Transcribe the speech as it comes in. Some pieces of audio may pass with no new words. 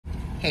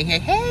Hey, hey,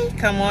 hey,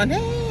 come on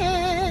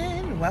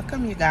in.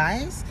 Welcome, you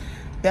guys.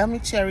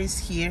 Bellmy Cherry's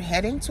here,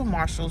 heading to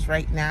Marshall's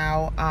right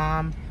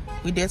now.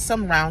 We did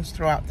some rounds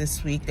throughout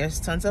this week. There's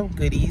tons of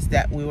goodies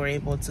that we were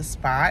able to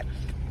spot.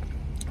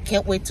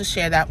 Can't wait to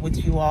share that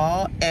with you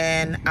all.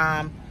 And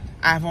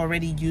I've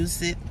already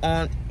used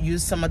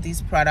some of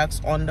these products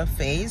on the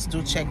face.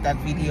 Do check that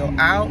video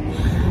out.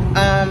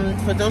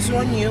 For those who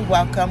are new,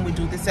 welcome. We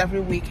do this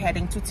every week,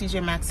 heading to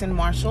TJ Maxx and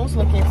Marshall's,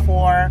 looking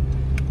for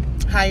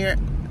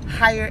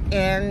higher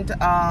end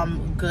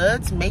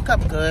goods,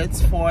 makeup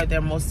goods for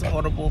their most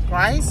affordable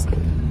price.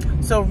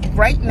 So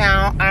right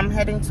now I'm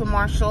heading to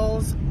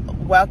Marshall's.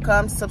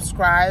 Welcome,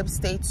 subscribe,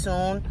 stay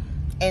tuned,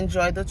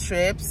 enjoy the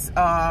trips.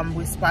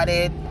 We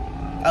spotted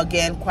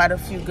again quite a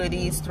few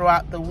goodies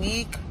throughout the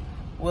week.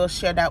 We'll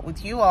share that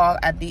with you all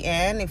at the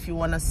end. If you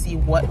want to see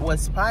what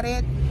was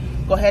spotted,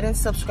 go ahead and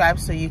subscribe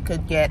so you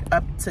could get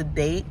up to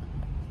date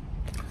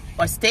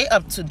or stay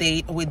up to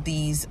date with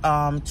these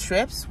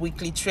trips,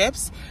 weekly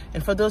trips.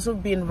 And for those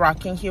who've been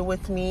rocking here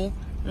with me,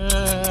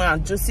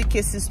 juicy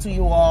kisses to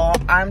you all.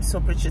 I'm so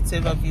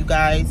appreciative of you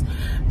guys.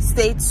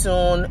 Stay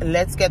tuned.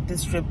 Let's get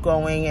this trip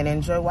going and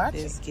enjoy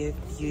watching. This Give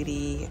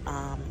Beauty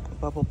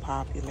Bubble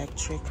Pop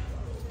Electric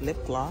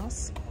Lip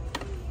Gloss,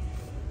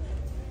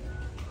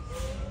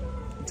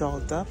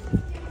 dolled up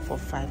for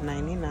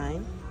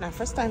 $5.99. Now,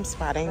 first time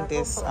spotting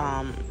this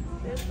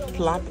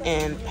plump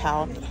and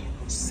pout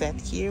set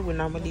here. We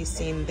normally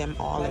see them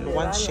all in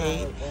one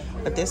shade,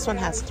 but this one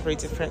has 3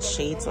 different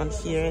shades on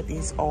here.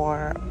 These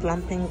are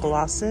plumping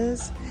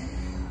glosses.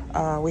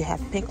 We have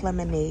Pink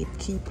Lemonade,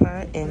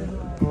 Keeper, and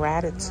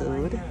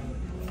Gratitude.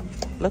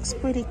 Looks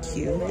pretty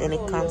cute, and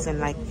it comes in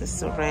like the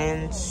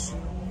syringe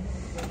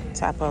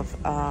type of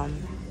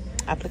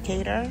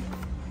applicator,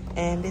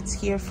 and it's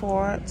here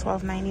for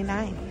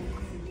 $12.99.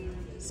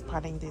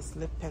 Spotting these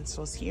lip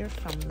pencils here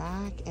from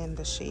MAC in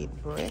the shade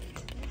Brick.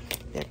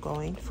 They're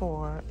going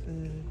for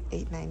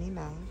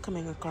 $8.99.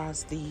 Coming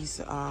across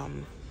these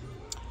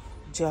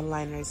gel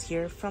liners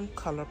here from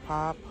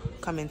ColourPop,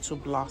 coming to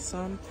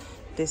Blossom.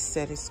 This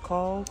set is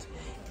called,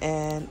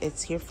 and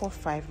it's here for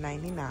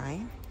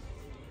 $5.99.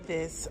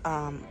 This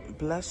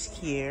blush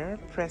here,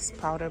 pressed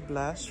powder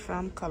blush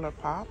from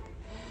ColourPop.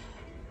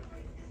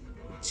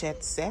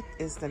 Jet Set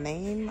is the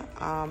name.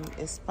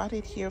 It's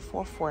spotted here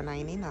for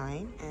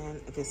 $4.99,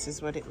 and this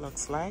is what it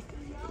looks like.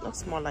 It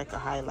looks more like a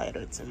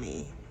highlighter to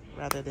me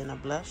rather than a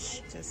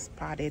blush. Just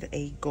spotted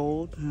a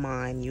gold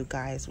mine, you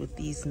guys, with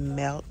these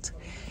melt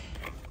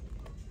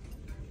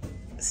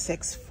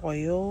sex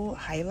foil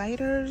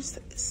highlighters.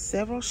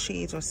 Several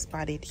shades are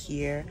spotted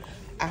here.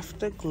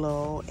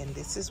 Afterglow, and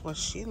this is what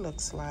she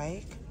looks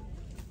like.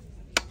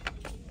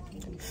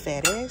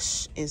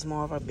 Fetish is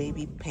more of a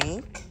baby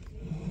pink,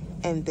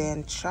 and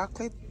then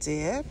Chocolate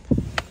Dip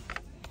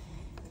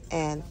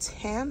and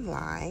Tan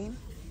Line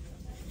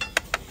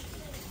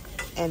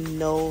and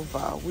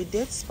Nova. We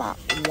did spot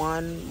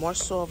one more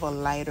so of a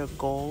lighter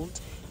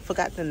gold.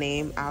 Forgot the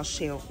name. I'll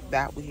share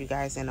that with you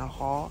guys in a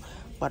haul.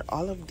 But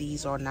all of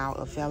these are now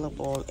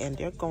available, and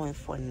they're going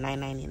for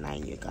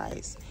 $9.99, you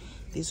guys.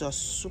 These are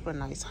super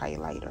nice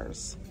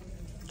highlighters.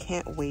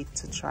 Can't wait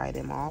to try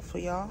them all for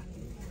y'all.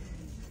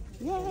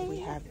 Yay! We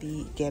have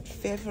the Get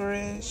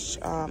Feverish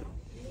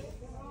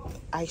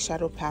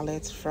eyeshadow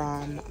palettes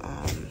from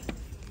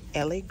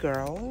LA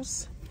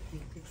Girls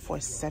for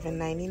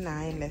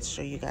 $7.99. Let's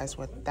show you guys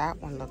what that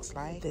one looks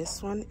like.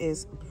 This one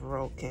is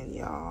broken,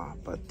 y'all,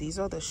 but these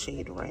are the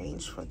shade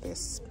range for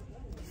this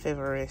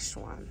Feverish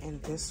one.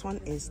 And this one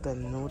is the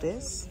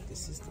Nudist.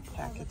 This is the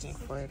packaging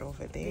for it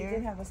over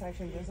there.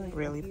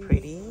 Really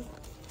pretty.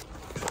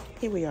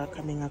 Here we are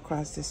coming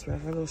across this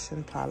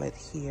Revolution palette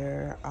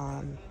here,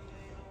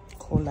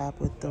 collab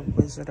with the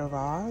Wizard of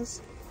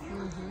Oz.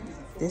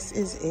 This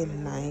is a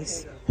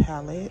nice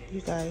palette.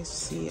 You guys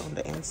see on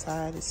the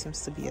inside, it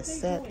seems to be a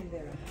set.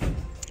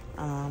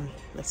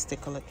 Let's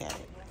take a look at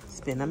it.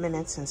 It's been a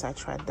minute since I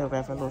tried the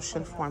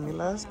Revolution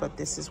formulas, but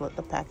this is what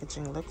the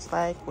packaging looks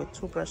like, with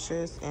 2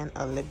 brushes and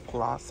a lip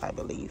gloss, I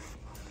believe.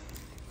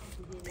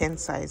 Pen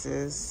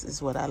sizes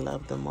is what I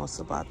love the most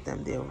about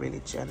them. They're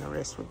really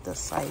generous with the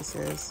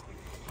sizes.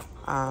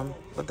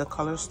 But the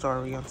color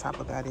story on top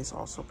of that is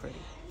also pretty.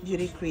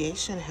 Beauty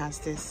Creation has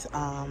this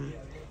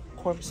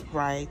Corpse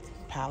Bride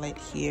palette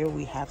here.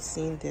 We have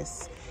seen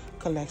this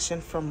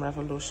collection from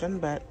Revolution,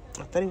 but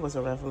I thought it was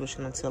a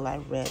Revolution until I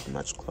read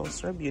much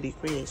closer. Beauty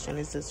Creation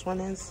is this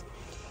one is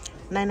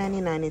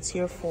 $9.99. It's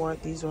here for,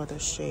 these are the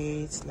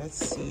shades. Let's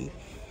see,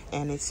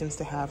 and it seems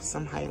to have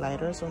some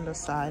highlighters on the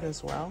side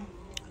as well.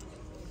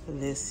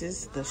 This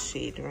is the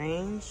shade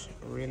range,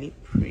 really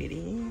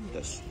pretty.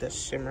 The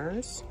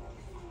shimmers,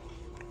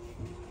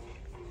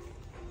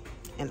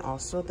 and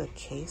also the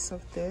case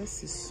of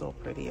this is so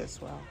pretty as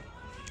well.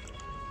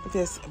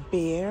 This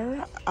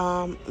Bare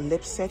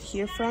lip set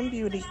here from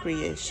Beauty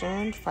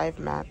Creation, 5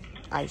 matte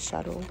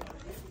eyeshadow,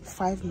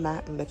 5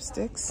 matte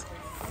lipsticks,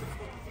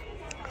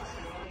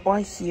 are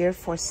here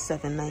for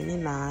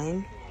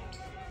 $7.99.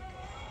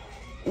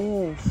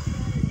 Ooh,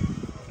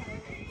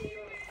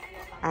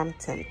 I'm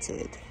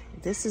tempted.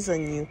 This is a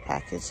new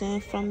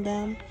packaging from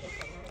them.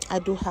 I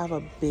do have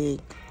a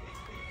big,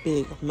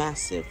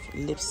 massive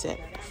lip set,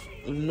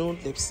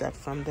 nude lip set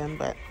from them,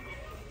 but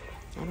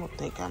I don't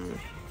think I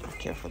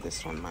care for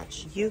this one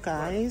much. You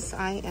guys,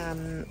 I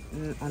am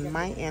on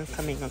my end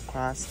coming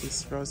across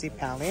this rosy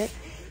palette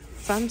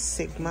from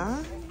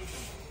Sigma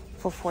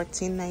for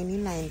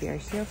 $14.99. They're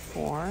here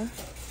for.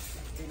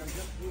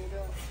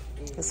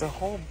 There's a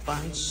whole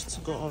bunch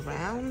to go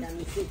around.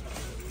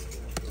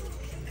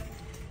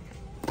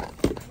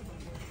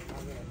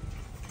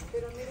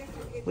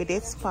 We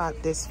did spot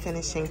this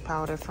finishing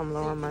powder from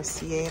Laura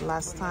Mercier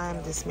last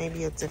time. This may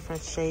be a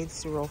different shade,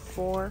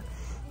 04,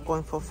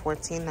 going for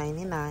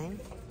 $14.99.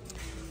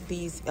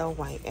 These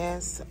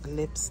LYS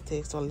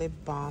lipsticks or lip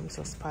balms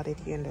are spotted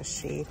here in the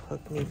shade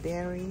Hook Me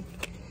Berry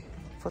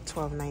for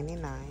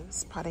 $12.99.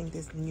 Spotting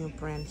this new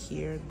brand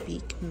here,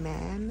 Beak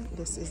Man.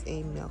 This is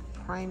a milk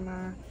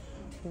primer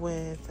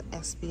with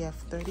SPF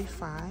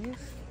 35,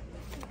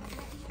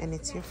 and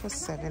it's here for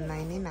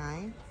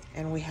 $7.99.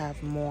 And we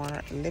have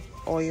more lip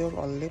oil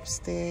or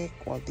lipstick.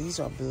 Well, these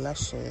are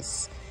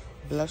blushes,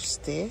 blush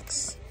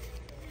sticks,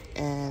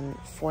 and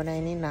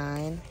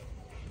 $4.99.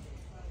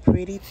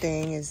 Pretty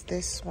Thing is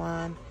this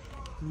one,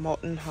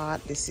 Molten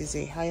Hot. This is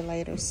a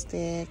highlighter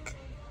stick.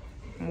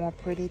 More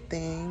Pretty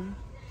Thing.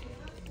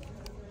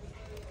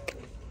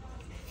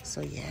 So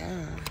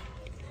yeah,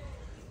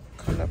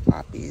 Color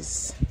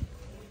Poppies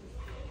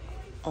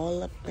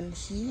all up in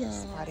here.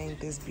 Spotting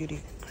this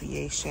Beauty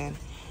Creation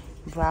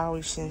Brow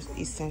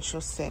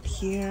Essential set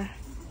here,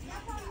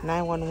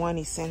 911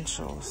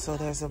 Essential. So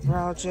there's a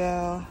brow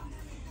gel,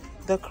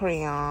 the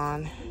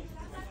crayon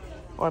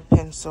or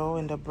pencil,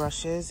 and the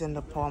brushes and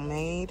the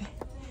pomade,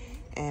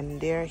 and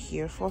they're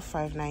here for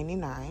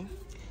 $5.99.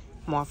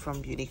 More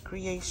from Beauty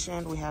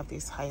Creation. We have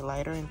this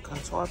highlighter and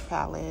contour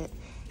palette,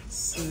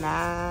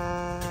 Natural.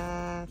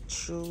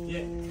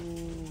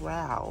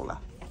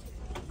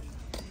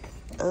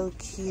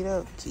 Okie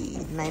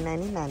dokie,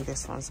 $9.99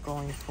 this one's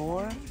going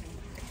for.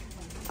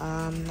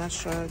 I'm not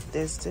sure,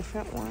 there's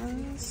different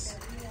ones.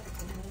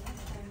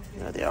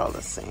 No, they're all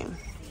the same.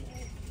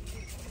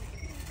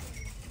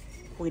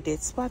 We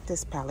did spot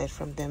this palette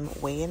from them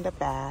way in the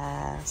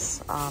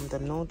bass, the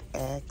Nude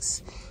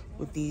X,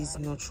 with these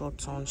neutral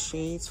tone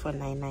shades for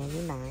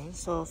 $9.99.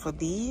 So for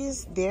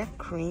these, they're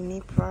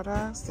creamy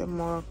products. They're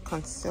more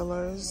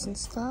concealers and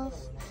stuff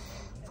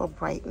for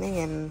brightening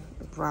and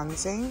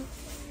bronzing.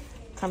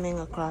 Coming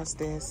across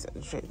this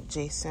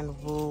Jason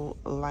Wu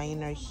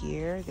liner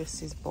here.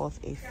 This is both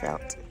a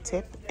felt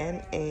tip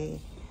and a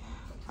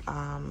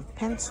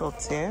pencil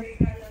tip,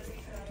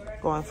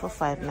 going for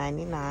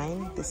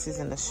 $5.99. This is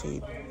in the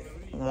shade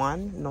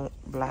 1, no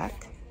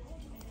black.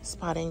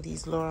 Spotting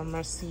these Laura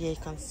Mercier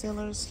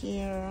concealers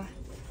here,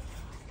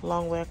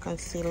 longwear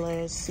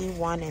concealers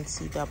C1 and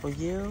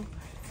CW,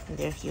 and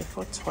they're here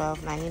for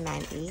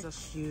 $12.99 each. A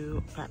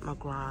few Pat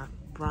McGrath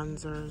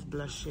bronzers,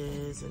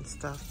 blushes, and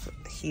stuff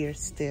here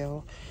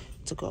still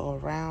to go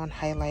around.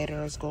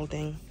 Highlighters,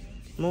 Golden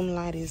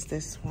Moonlight is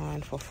this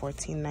one for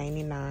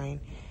 $14.99,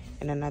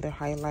 and another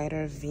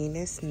highlighter,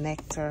 Venus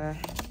Nectar,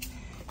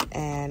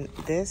 and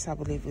this I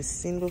believe was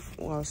seen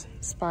before, was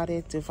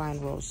spotted, Divine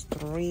Rose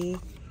 3,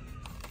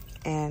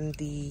 and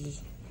the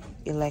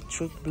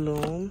Electric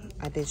Bloom.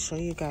 I did show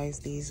you guys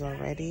these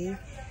already.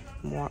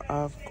 More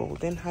of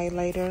golden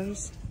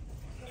highlighters.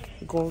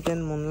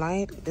 Golden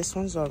Moonlight. This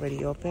one's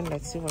already open.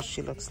 Let's see what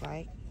she looks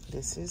like.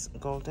 This is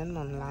Golden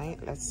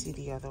Moonlight. Let's see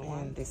the other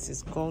one. This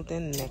is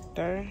Golden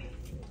Nectar.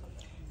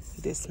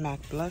 This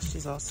matte blush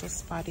is also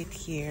spotted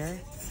here,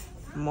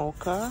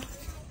 Mocha,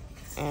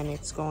 and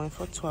it's going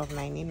for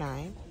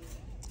 $12.99.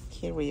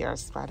 Here we are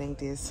spotting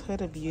this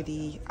Huda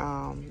Beauty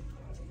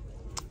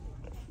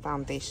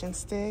foundation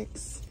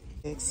sticks.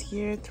 It's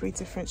here, 3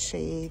 different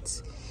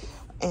shades: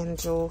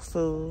 Angel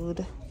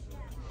Food,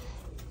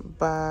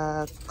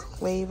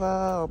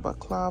 Baklava or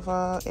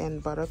Baklava,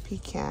 and Butter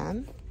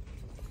Pecan,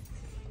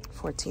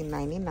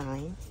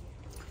 $14.99.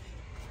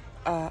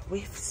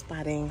 We're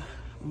spotting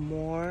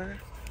more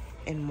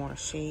and more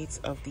shades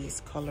of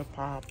these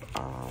ColourPop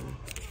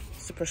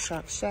Super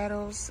Shock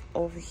shadows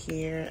over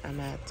here. I'm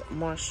at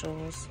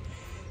Marshall's.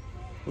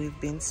 We've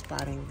been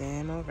spotting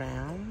them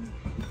around.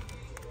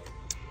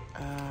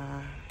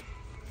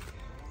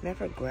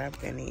 Never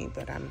grabbed any,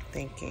 but I'm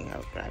thinking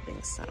of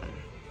grabbing some.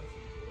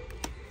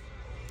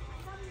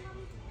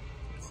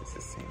 This is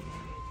the same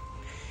one.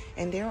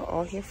 And they're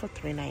all here for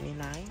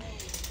 $3.99.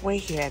 We're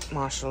here at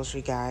Marshall's,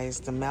 you guys.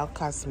 The Mel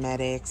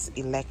Cosmetics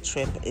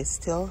Electrip is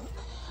still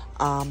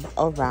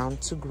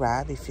around to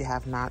grab if you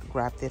have not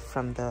grabbed it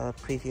from the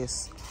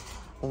previous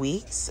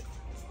weeks.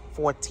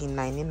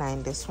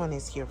 $14.99. This one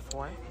is here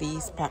for.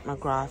 These Pat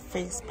McGrath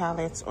face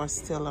palettes are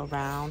still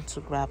around to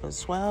grab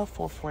as well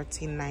for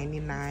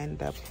 $14.99.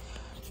 The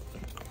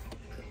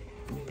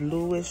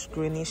bluish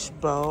greenish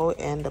bow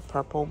and the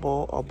purple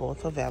bow are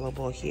both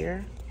available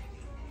here.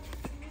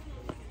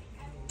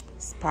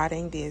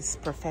 Spotting this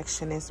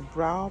Perfectionist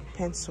brow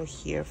pencil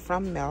here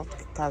from Mel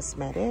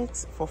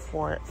Cosmetics for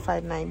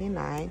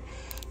 $5.99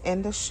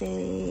 in the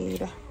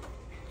shade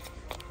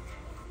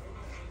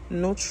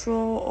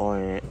neutral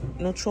or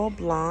neutral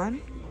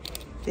blonde.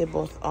 They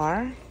both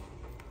are.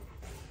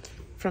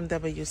 From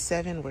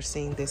W7, we're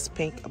seeing this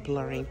pink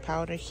blurring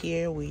powder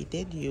here. We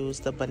did use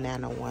the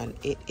banana one.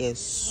 It is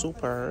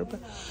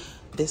superb.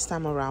 This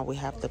time around, we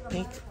have the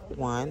pink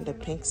one, the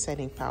pink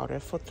setting powder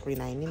for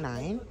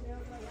 $3.99.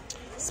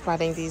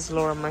 Spotting these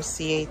Laura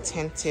Mercier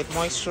tinted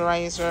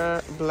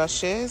moisturizer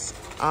blushes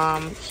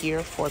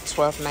here for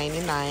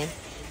 $12.99.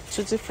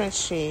 Two different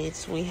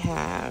shades. We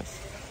have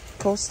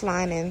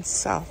Coastline and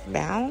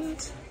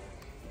Southbound.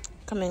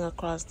 Coming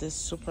across this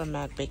super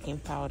matte baking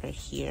powder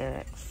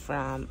here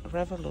from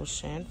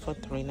Revolution for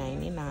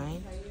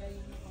 $3.99.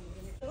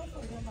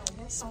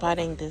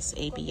 Spotting this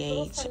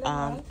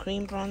ABH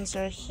cream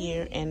bronzer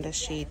here in the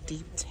shade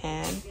Deep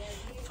Tan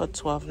for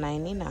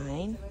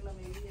 $12.99.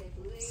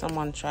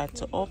 Someone tried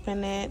to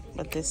open it,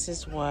 but this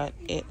is what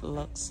it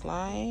looks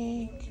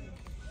like.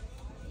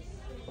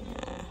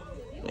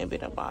 Maybe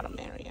the bottom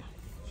area.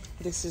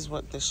 This is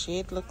what the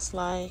shade looks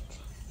like.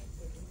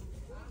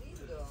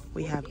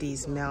 We have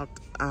these melt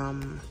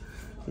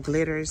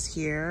glitters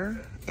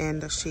here in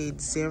the shade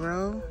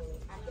 0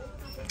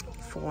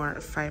 for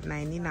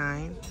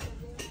 $5.99.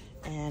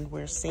 And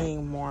we're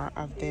seeing more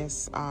of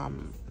this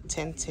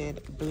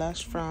tinted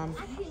blush from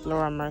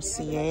Laura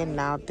Mercier.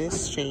 Now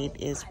this shade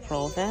is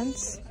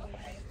Provence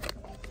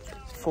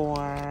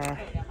for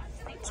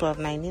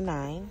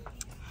 $12.99.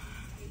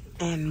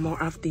 And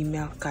more of the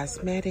Melt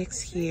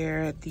Cosmetics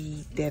here,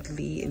 the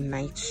Deadly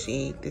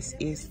Nightshade. This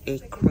is a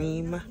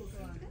cream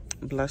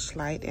blush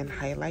light and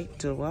highlight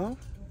duo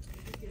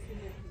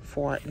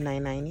for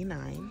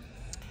 $9.99.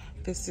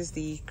 This is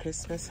the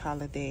Christmas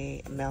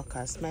Holiday Melt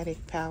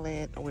Cosmetic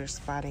palette. We're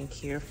spotting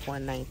here for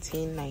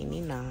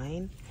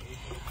 $19.99.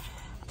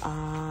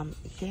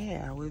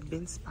 Yeah, we've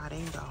been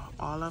spotting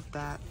all of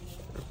that,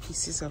 the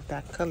pieces of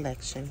that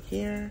collection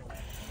here.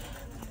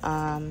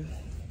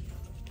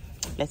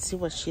 Let's see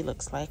what she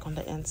looks like on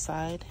the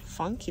inside.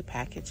 Funky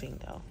packaging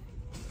though.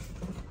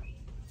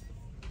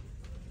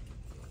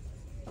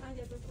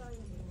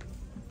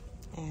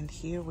 And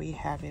here we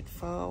have it,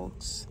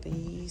 folks.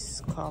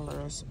 These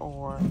colors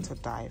are to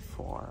die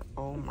for.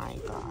 Oh my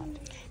God.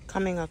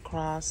 Coming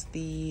across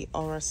the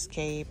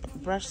Aurascape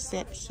brush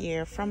set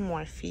here from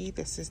Morphe.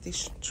 This is the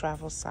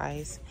travel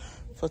size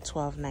for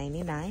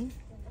 $12.99.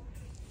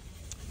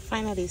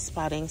 Finally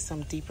spotting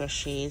some deeper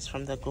shades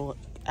from the Go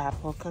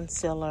Apple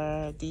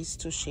Concealer. These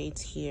two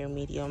shades here,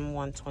 medium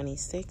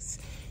 126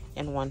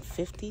 and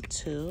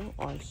 152,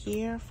 are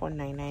here for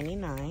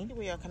 $9.99.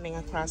 We are coming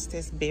across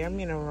this Bare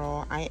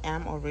Mineral I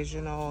Am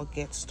Original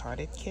Get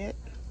Started Kit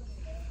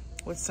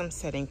with some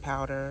setting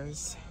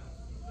powders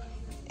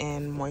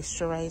and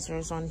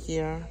moisturizers on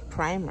here,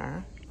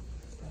 primer,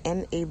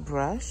 and a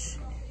brush.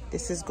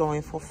 This is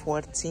going for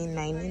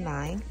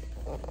 $14.99.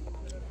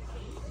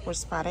 We're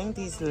spotting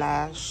these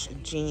Lash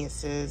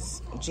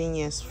Genius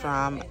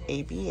from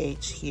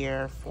ABH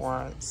here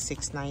for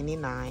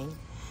 $6.99.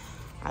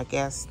 I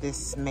guess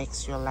this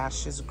makes your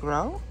lashes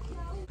grow.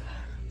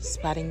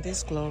 Spotting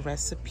this Glow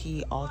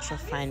Recipe Ultra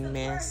Fine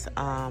Mist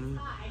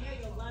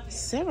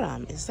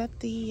serum. Is that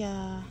the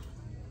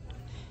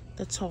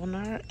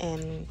toner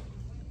and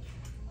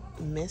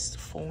mist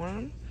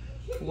form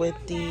with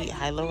the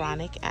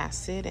hyaluronic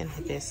acid and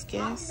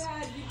hibiscus?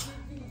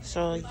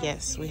 So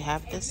yes, we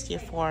have this here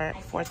for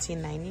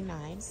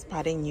 $14.99.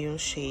 Spotting new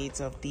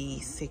shades of the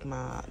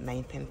Sigma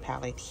 9-pin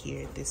palette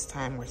here. This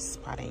time we're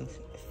spotting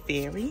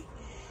Fairy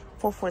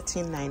for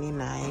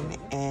 $14.99,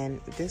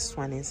 and this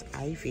one is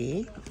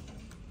Ivy,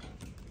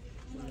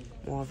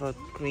 more of a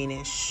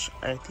greenish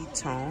earthy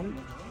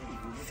tone.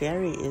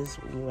 Fairy is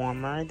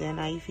warmer than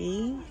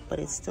Ivy, but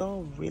it's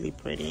still really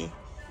pretty.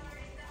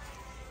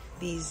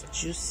 These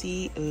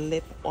juicy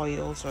lip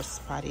oils are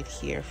spotted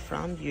here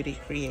from Beauty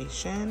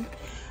Creation.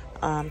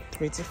 3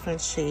 different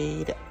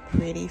shade,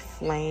 Pretty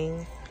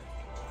Fling,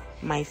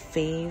 My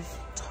Fave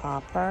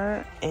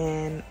Topper,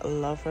 and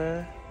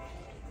Lover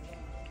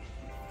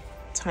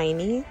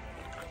Tiny.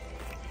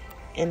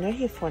 And they're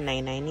here for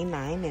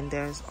 $9.99. And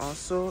there's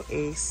also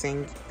a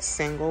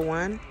single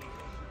one,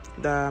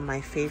 the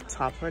My Fave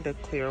Topper, the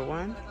clear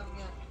one,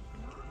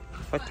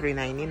 for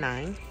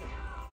 $3.99.